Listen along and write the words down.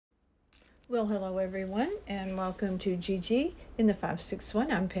Well, hello everyone, and welcome to GG in the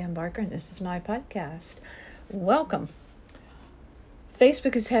 561. I'm Pam Barker, and this is my podcast. Welcome.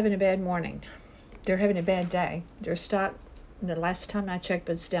 Facebook is having a bad morning. They're having a bad day. Their stock, the last time I checked,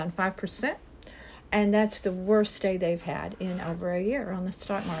 was down 5%, and that's the worst day they've had in over a year on the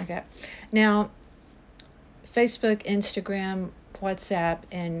stock market. Now, Facebook, Instagram, WhatsApp,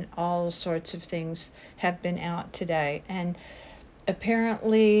 and all sorts of things have been out today, and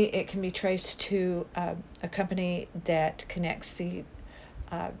apparently, it can be traced to a company that connects the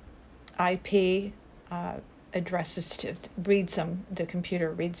IP addresses to reads them. The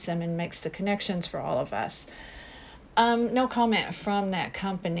computer reads them and makes the connections for all of us. No comment from that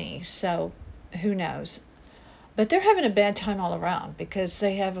company, so who knows? But they're having a bad time all around because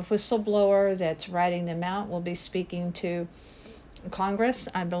they have a whistleblower that's writing them out. We'll be speaking to Congress,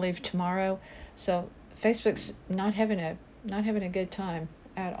 I believe, tomorrow. So Facebook's not having a good time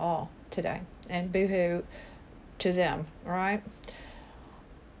at all today, and boohoo to them, right?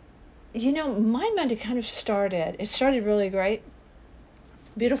 You know, my Monday kind of started really great.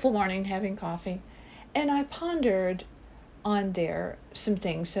 Beautiful morning, having coffee, and I pondered on there some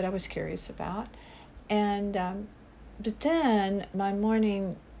things that I was curious about, and but then my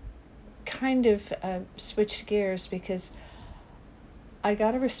morning kind of switched gears because I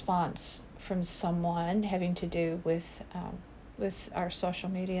got a response from someone having to do with our social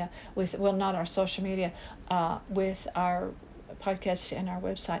media, not our social media, with our podcast and our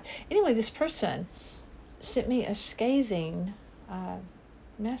website. Anyway, this person sent me a scathing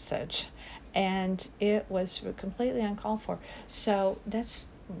message, and it was completely uncalled for. So that's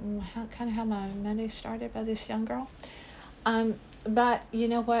how my Monday started by this young girl. But you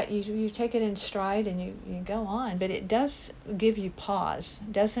know what? You take it in stride and you go on. But it does give you pause,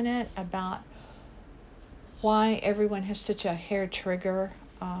 doesn't it, about why everyone has such a hair trigger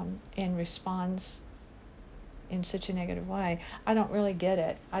and responds in such a negative way. I don't really get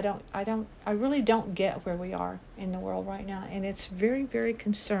it. I really don't get where we are in the world right now, and it's very, very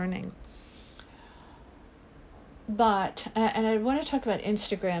concerning. But, and I want to talk about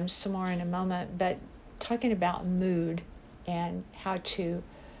Instagram some more in a moment, but talking about mood and how to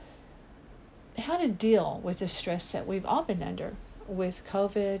deal with the stress that we've all been under with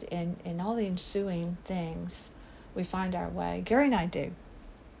COVID and all the ensuing things we find our way. Gary and I do.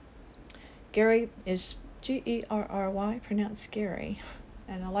 Gary is Gerry, pronounced Gary.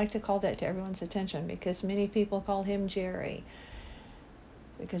 And I like to call that to everyone's attention because many people call him Jerry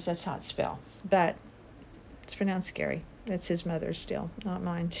because that's how it's spelled. But it's pronounced Gary. That's his mother's still, not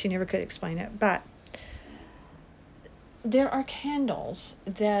mine. She never could explain it. But there are candles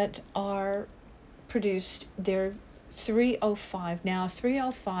that are produced. They're 305. Now,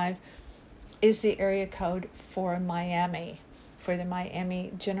 305 is the area code for Miami, for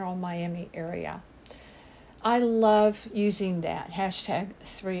the general Miami area. I love using that hashtag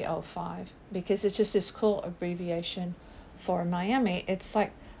 305 because it's just this cool abbreviation for Miami. It's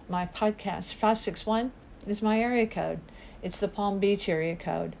like my podcast. 561 is my area code. It's the Palm Beach area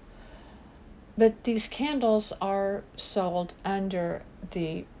code. But these candles are sold under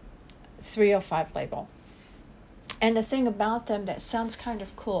the 305 label. And the thing about them that sounds kind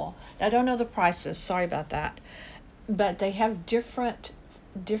of cool, I don't know the prices, sorry about that, but they have different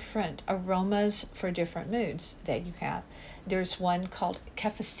aromas for different moods that you have. There's one called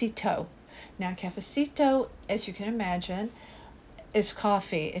Cafecito. Now, Cafecito, as you can imagine, is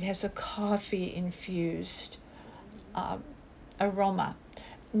coffee. It has a coffee-infused aroma.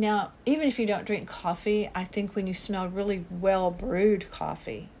 Now, even if you don't drink coffee, I think when you smell really well-brewed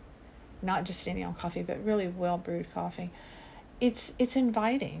coffee, not just any old coffee, but really well-brewed coffee, it's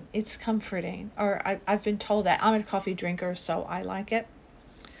inviting, it's comforting, or I've been told that. I'm a coffee drinker, so I like it.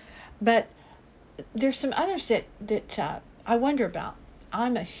 But there's some others that I wonder about.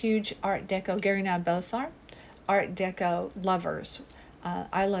 I'm a huge Art Deco. Gary and I both are Art Deco lovers.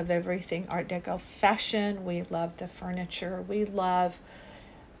 I love everything Art Deco fashion. We love the furniture. We love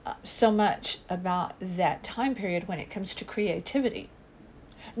so much about that time period when it comes to creativity.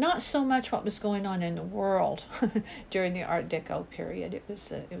 Not so much what was going on in the world during the Art Deco period. It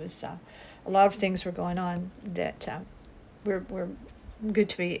was a lot of things were going on that were good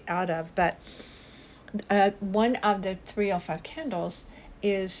to be out of. But one of the 305 candles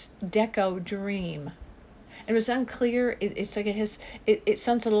is Deco Dream. It was unclear. It's like it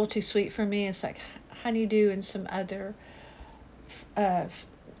sounds a little too sweet for me. It's like honeydew and some other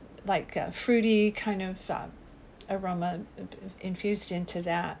fruity kind of aroma infused into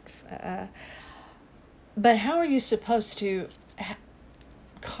that. But how are you supposed to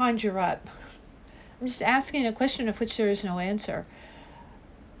conjure up? I'm just asking a question of which there is no answer.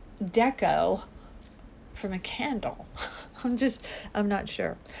 deco from a candle. I'm not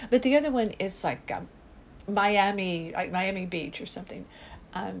sure. But the other one is like Miami Beach or something.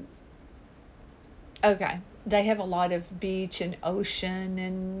 Um, okay, they have a lot of beach and ocean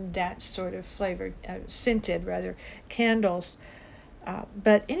and that sort of flavored, scented rather, candles.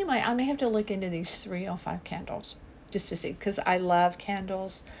 But anyway, I may have to look into these 305 candles just to see, because I love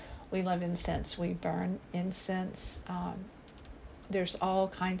candles. We love incense. We burn incense. There's all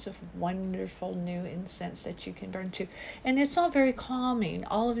kinds of wonderful new incense that you can burn too. And it's all very calming.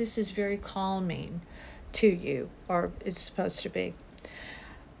 All of this is very calming to you, or it's supposed to be.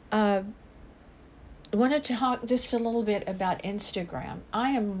 I wanted to talk just a little bit about Instagram.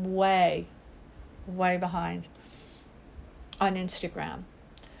 I am way behind on Instagram.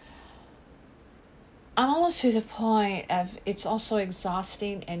 I'm almost to the point of it's also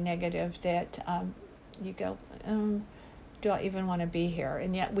exhausting and negative that you go, do I even want to be here?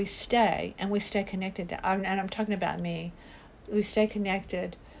 And yet we stay, and we stay connected. And I'm talking about me. We stay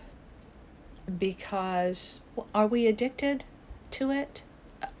connected because are we addicted to it?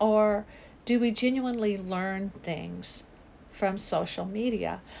 Or do we genuinely learn things from social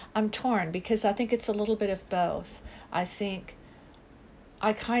media? I'm torn because I think it's a little bit of both. I think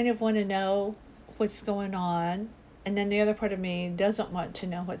I kind of want to know what's going on, and then the other part of me doesn't want to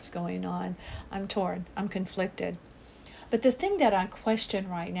know what's going on. I'm torn. I'm conflicted. But the thing that I question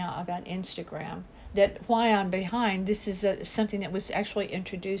right now about Instagram, that why I'm behind, this is something that was actually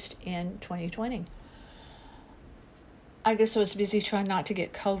introduced in 2020. I guess I was busy trying not to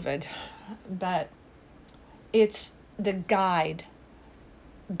get COVID, but it's the guide,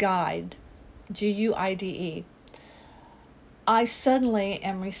 Guide. I suddenly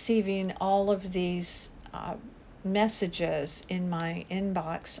am receiving all of these messages in my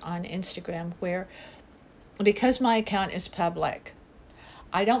inbox on Instagram where, because my account is public,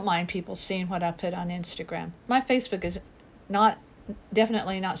 I don't mind people seeing what I put on Instagram. My Facebook is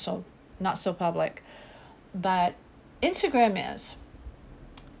definitely not so public, but Instagram is.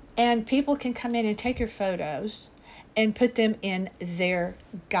 And people can come in and take your photos and put them in their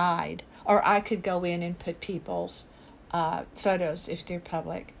guide. Or I could go in and put people's photos, if they're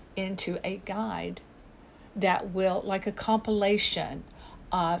public, into a guide that will, like a compilation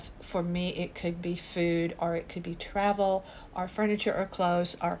of, for me, it could be food, or it could be travel, or furniture, or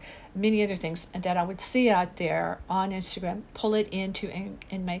clothes, or many other things that I would see out there on Instagram, pull it into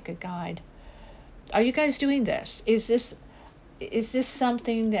and make a guide. Are you guys doing this? Is this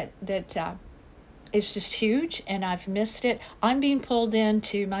something that is just huge and I've missed it? I'm being pulled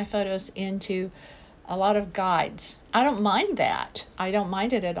into my photos into a lot of guides. I don't mind that. I don't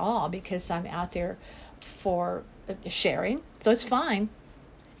mind it at all because I'm out there for sharing, so it's fine.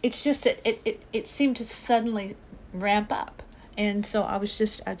 It's just that it seemed to suddenly ramp up, and so I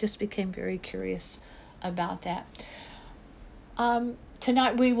just became very curious about that.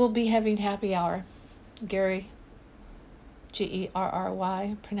 Tonight we will be having happy hour. Gary, Gerry,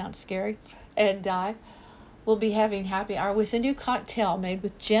 pronounced Gary, and I will be having happy hour with a new cocktail made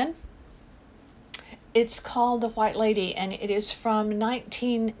with gin. It's called the White Lady, and it is from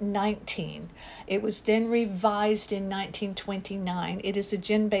 1919. It was then revised in 1929. It is a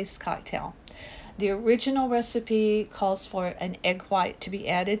gin-based cocktail. The original recipe calls for an egg white to be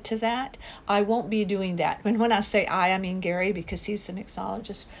added to that. I won't be doing that. When I say I mean Gary, because he's a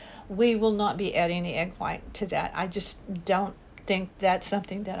mixologist. We will not be adding the egg white to that. I just don't think that's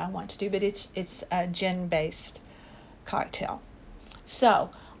something that I want to do, but it's a gin-based cocktail. So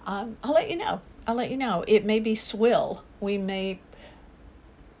I'll let you know. It may be swill. We may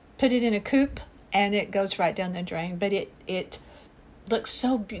put it in a coupe and it goes right down the drain. But it looks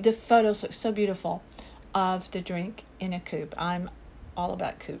the photos look so beautiful of the drink in a coupe. I'm all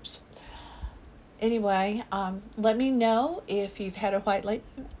about coupes. Anyway, let me know if you've had a white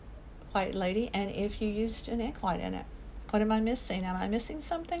lady, and if you used an egg white in it. What am I missing? Am I missing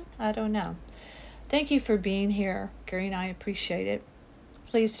something? I don't know. Thank you for being here, Gary, and I appreciate it.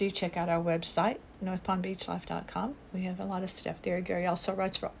 Please do check out our website, northpalmbeachlife.com. We have a lot of stuff there. Gary also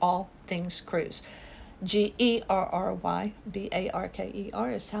writes for All Things Cruise. GERRYBARKER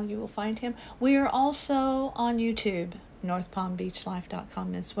is how you will find him. We are also on YouTube,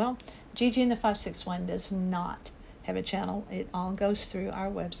 northpalmbeachlife.com as well. Gigi and the 561 does not have a channel. It all goes through our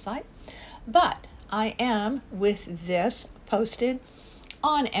website. But I am, with this, posted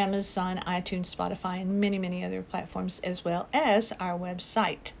on Amazon, iTunes, Spotify, and many, many other platforms, as well as our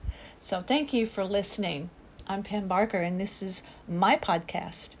website. So thank you for listening. I'm Pam Barker, and this is my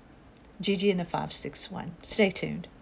podcast, Gigi and the 561. Stay tuned.